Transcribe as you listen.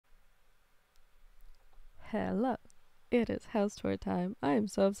Hello. It is house tour time. I am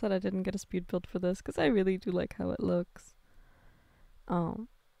so upset I didn't get a speed build for this because I really do like how it looks. Um,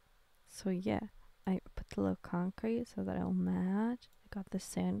 so yeah, I put the little concrete so that it'll match. I got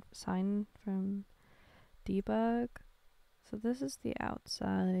this sign from Debug. So this is the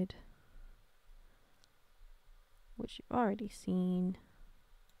outside, which you've already seen.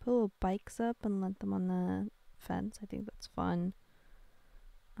 Put little bikes up and let them on the fence. I think that's fun.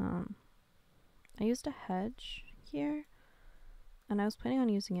 I used a hedge here, and I was planning on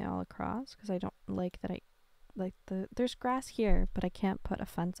using it all across because I don't like that there's grass here, but I can't put a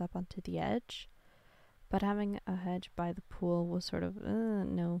fence up onto the edge. But having a hedge by the pool was sort of,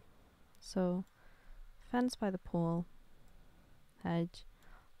 no. So, fence by the pool, hedge,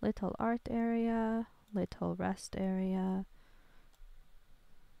 little art area, little rest area,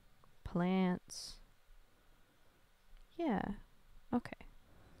 plants. Yeah, okay.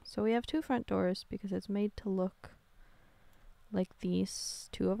 So we have two front doors because it's made to look like these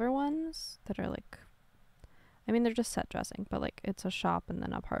two other ones that are like, I mean, they're just set dressing, but like it's a shop and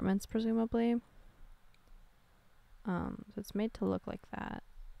then apartments, presumably. So it's made to look like that.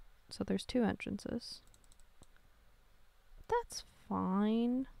 So there's two entrances. But that's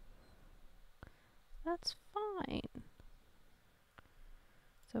fine. That's fine.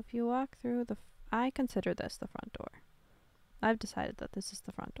 So if you walk through I consider this the front door. I've decided that this is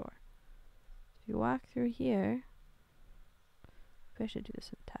the front door. If you walk through here, maybe I should do this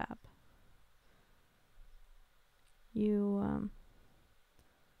in tab.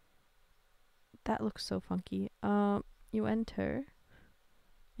 That looks so funky. You enter,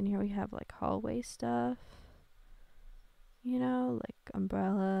 and here we have like hallway stuff. You know, like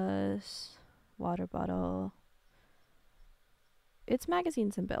umbrellas, water bottle. It's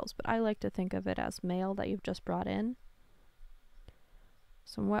magazines and bills, but I like to think of it as mail that you've just brought in.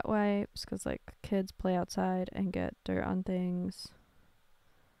 Some wet wipes, because like kids play outside and get dirt on things.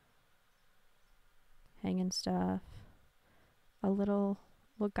 Hanging stuff. A little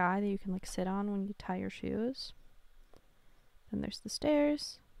guy that you can like sit on when you tie your shoes. Then there's the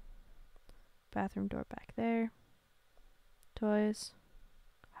stairs. Bathroom door back there. Toys.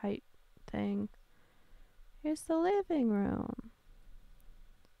 Height thing. Here's the living room.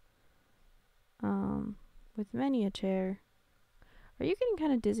 With many a chair. Are you getting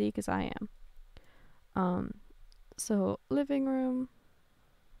kind of dizzy? Because I am. So living room.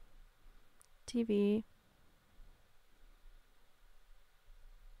 TV.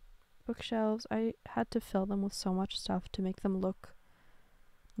 Bookshelves. I had to fill them with so much stuff to make them look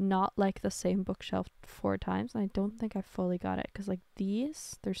not like the same bookshelf 4 times. And I don't think I fully got it because like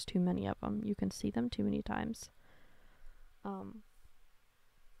these, there's too many of them. You can see them too many times.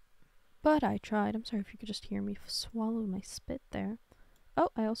 But I tried. I'm sorry if you could just hear me swallow my spit there. Oh,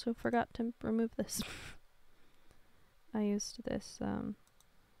 I also forgot to remove this. I used this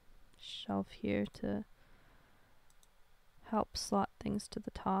shelf here to help slot things to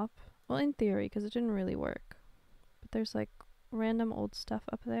the top. Well, in theory, because it didn't really work. But there's like random old stuff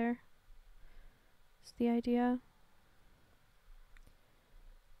up there. Is the idea.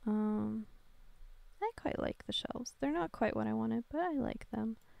 I quite like the shelves. They're not quite what I wanted, but I like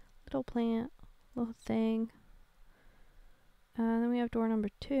them. Little plant, little thing. And then we have door number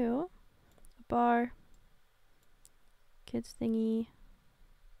 2. A bar. Kids thingy.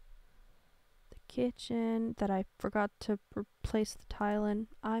 The kitchen that I forgot to replace the tile in.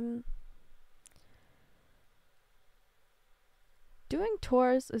 Doing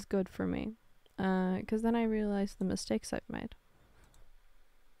tours is good for me. Because then I realize the mistakes I've made.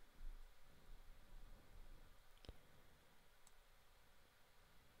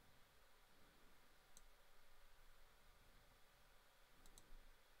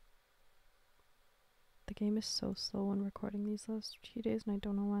 The game is so slow when recording these last few days, and I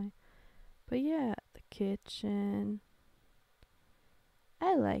don't know why. But yeah, the kitchen.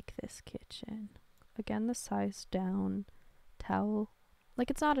 I like this kitchen. Again, the size down towel.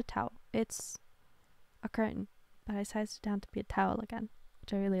 Like, it's not a towel. It's a curtain. But I sized it down to be a towel again,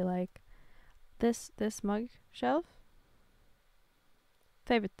 which I really like. This mug shelf.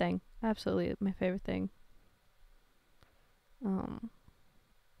 Favorite thing. Absolutely my favorite thing.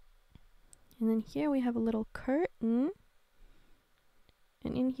 And then here we have a little curtain.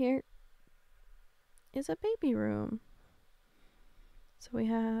 And in here is a baby room. So we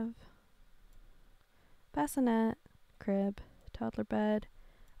have bassinet, crib, toddler bed.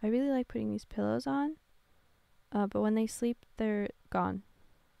 I really like putting these pillows on. But when they sleep, they're gone.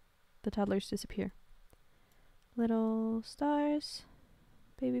 The toddlers disappear. Little stars,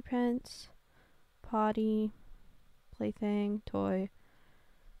 baby prints, potty, plaything, toy.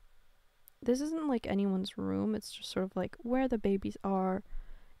 this isn't like anyone's room, it's just sort of like where the babies are.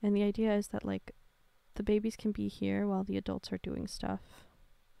 And the idea is that like the babies can be here while the adults are doing stuff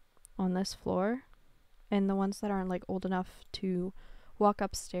on this floor. And the ones that aren't like old enough to walk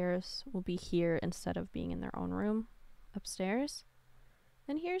upstairs will be here instead of being in their own room upstairs.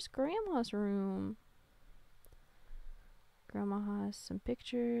 And here's Grandma's room. Grandma has some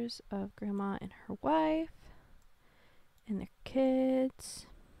pictures of Grandma and her wife and their kids.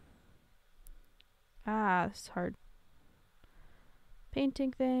 Ah, it's hard.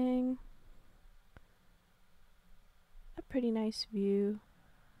 Painting thing. A pretty nice view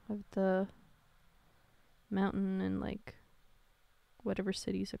of the mountain and like whatever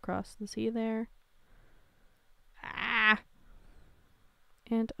cities across the sea there. Ah!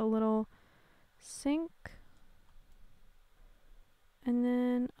 And a little sink. And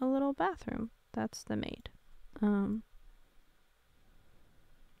then a little bathroom. That's the maid.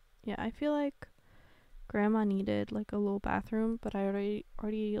 Yeah, I feel like Grandma needed like a little bathroom, but I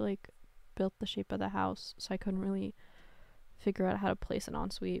already like built the shape of the house, so I couldn't really figure out how to place an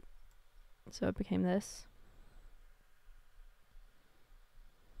ensuite. So it became this.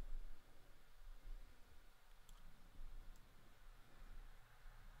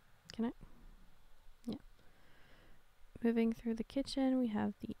 Can I? Yeah. Moving through the kitchen, we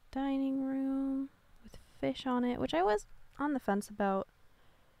have the dining room with fish on it, which I was on the fence about.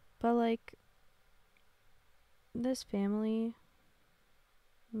 But like, this family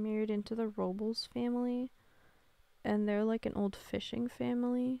married into the Robles family, and they're like an old fishing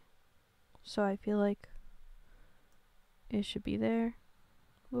family, so I feel like it should be there.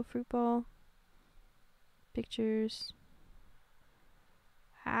 Little fruit bowl. Pictures.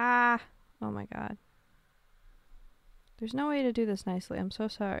 Ah! Oh my god. There's no way to do this nicely. I'm so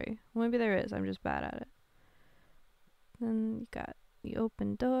sorry. Well, maybe there is. I'm just bad at it. Then you got the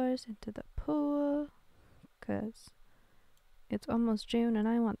open doors into the pool, because it's almost June and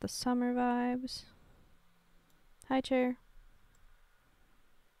I want the summer vibes. Hi, chair.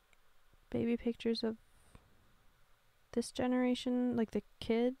 Baby pictures of this generation, like the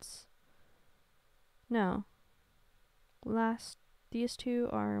kids. No. These two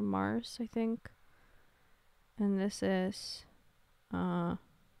are Mars, I think. And this is,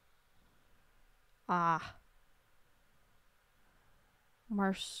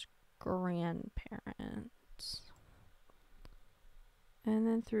 Mars' grandparents. And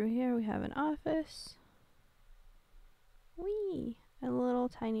then through here we have an office. Whee! A little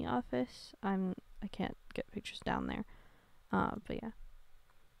tiny office. I can't get pictures down there. But yeah.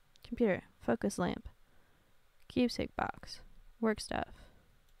 Computer, focus lamp, keepsake box, work stuff,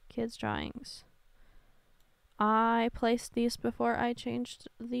 kids' drawings. I placed these before I changed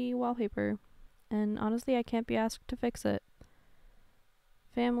the wallpaper, and honestly I can't be asked to fix it.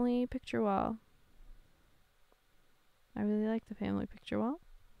 Family picture wall. I really like the family picture wall.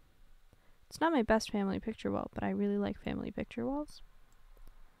 It's not my best family picture wall, but I really like family picture walls.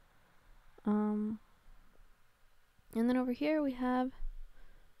 And then over here we have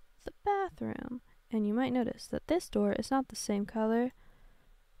the bathroom. And you might notice that this door is not the same color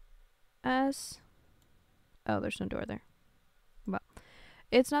as... Oh, there's no door there. Well,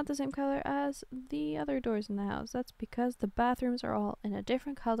 it's not the same color as the other doors in the house. That's because the bathrooms are all in a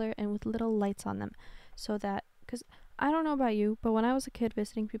different color and with little lights on them. So that... Because I don't know about you, but when I was a kid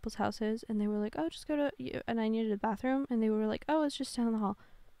visiting people's houses and they were like, oh, just go to... And I needed a bathroom and they were like, oh, it's just down the hall.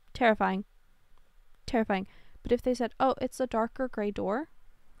 Terrifying. Terrifying. But if they said, oh, it's a darker gray door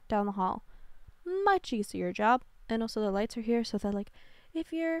down the hall, much easier job. And also the lights are here so that like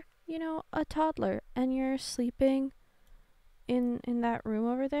if you're, you know, a toddler and you're sleeping in that room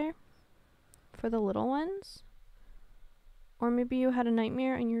over there for the little ones, or maybe you had a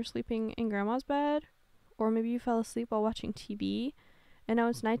nightmare and you're sleeping in grandma's bed, or maybe you fell asleep while watching TV and now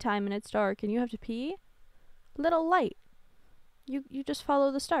it's nighttime and it's dark and you have to pee, little light, you just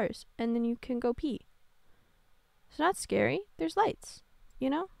follow the stars and then you can go pee. It's not scary. There's lights, you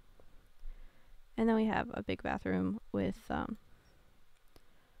know? And then we have a big bathroom with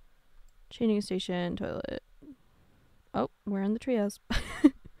changing station, toilet. Oh, we're in the treehouse.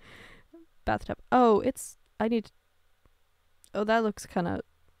 Bathtub. Oh, I need to... Oh, that looks kind of...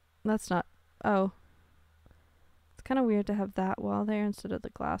 That's not... Oh. It's kind of weird to have that wall there instead of the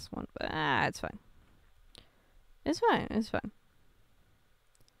glass one. But, it's fine. It's fine. It's fine.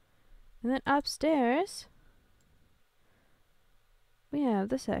 And then upstairs... we have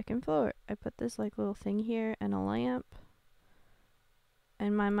the second floor. I put this like little thing here and a lamp.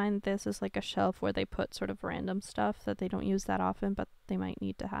 In my mind, this is like a shelf where they put sort of random stuff that they don't use that often, but they might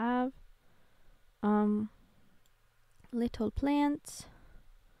need to have. Little plants.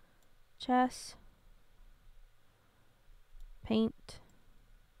 chess, paint.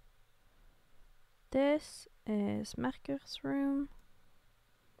 This is Mercur's room.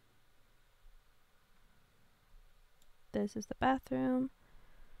 This is the bathroom.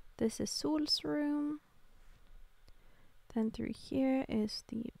 This is Sol's room. Then through here is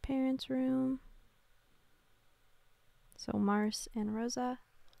the parents' room. So Mars and Rosa.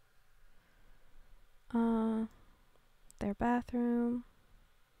 Their bathroom.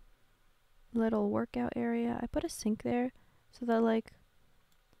 Little workout area. I put a sink there so that like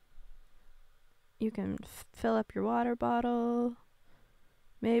you can fill up your water bottle.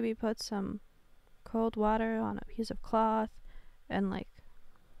 Maybe put some cold water on a piece of cloth and like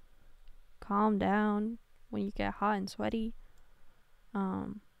calm down when you get hot and sweaty.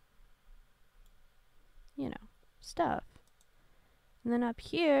 You know, stuff. And then up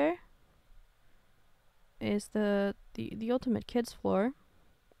here is the ultimate kids floor.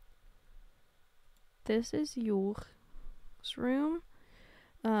 This is Jo's room.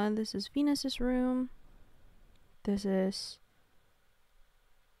 This is Venus's room. This is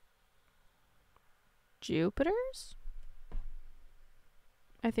Jupiter's?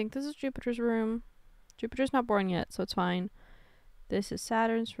 I think this is Jupiter's room. Jupiter's not born yet, so it's fine. This is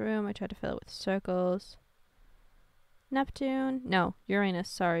Saturn's room. I tried to fill it with circles. Neptune. No, Uranus,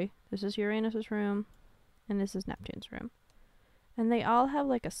 sorry. This is Uranus's room. And this is Neptune's room. And they all have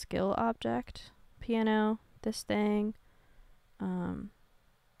like a skill object. Piano, this thing.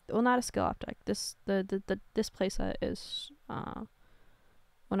 Well, not a skill object. This playset is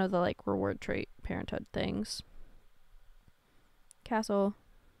one of the like reward trait parenthood things. Castle,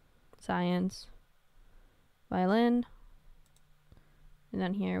 science, violin, and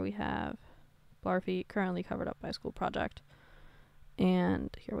then here we have Blarfy, currently covered up by a school project, and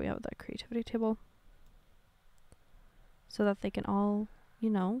here we have the creativity table, so that they can all, you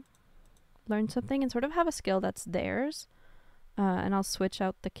know, learn something and sort of have a skill that's theirs. And I'll switch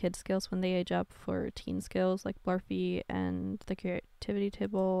out the kid skills when they age up for teen skills like Blarfy and the creativity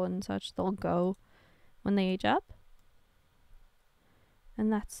table and such. They'll go when they age up.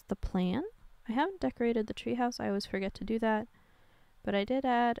 And that's the plan. I haven't decorated the treehouse. I always forget to do that. But I did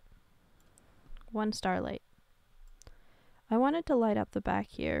add one starlight. I wanted to light up the back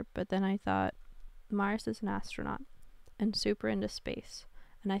here, but then I thought Mars is an astronaut and super into space.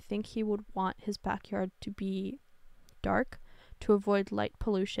 And I think he would want his backyard to be dark to avoid light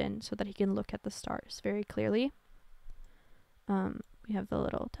pollution so that he can look at the stars very clearly. We have the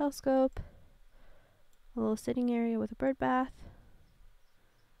little telescope, a little sitting area with a bird bath.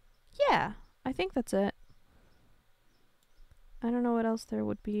 Yeah, I think that's it. I don't know what else there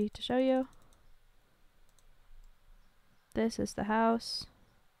would be to show you. This is the house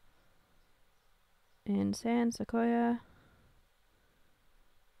in San Sequoia.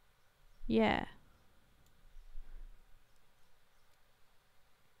 Yeah.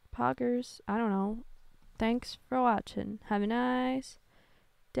 Poggers, I don't know. Thanks for watching. Have a nice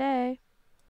day.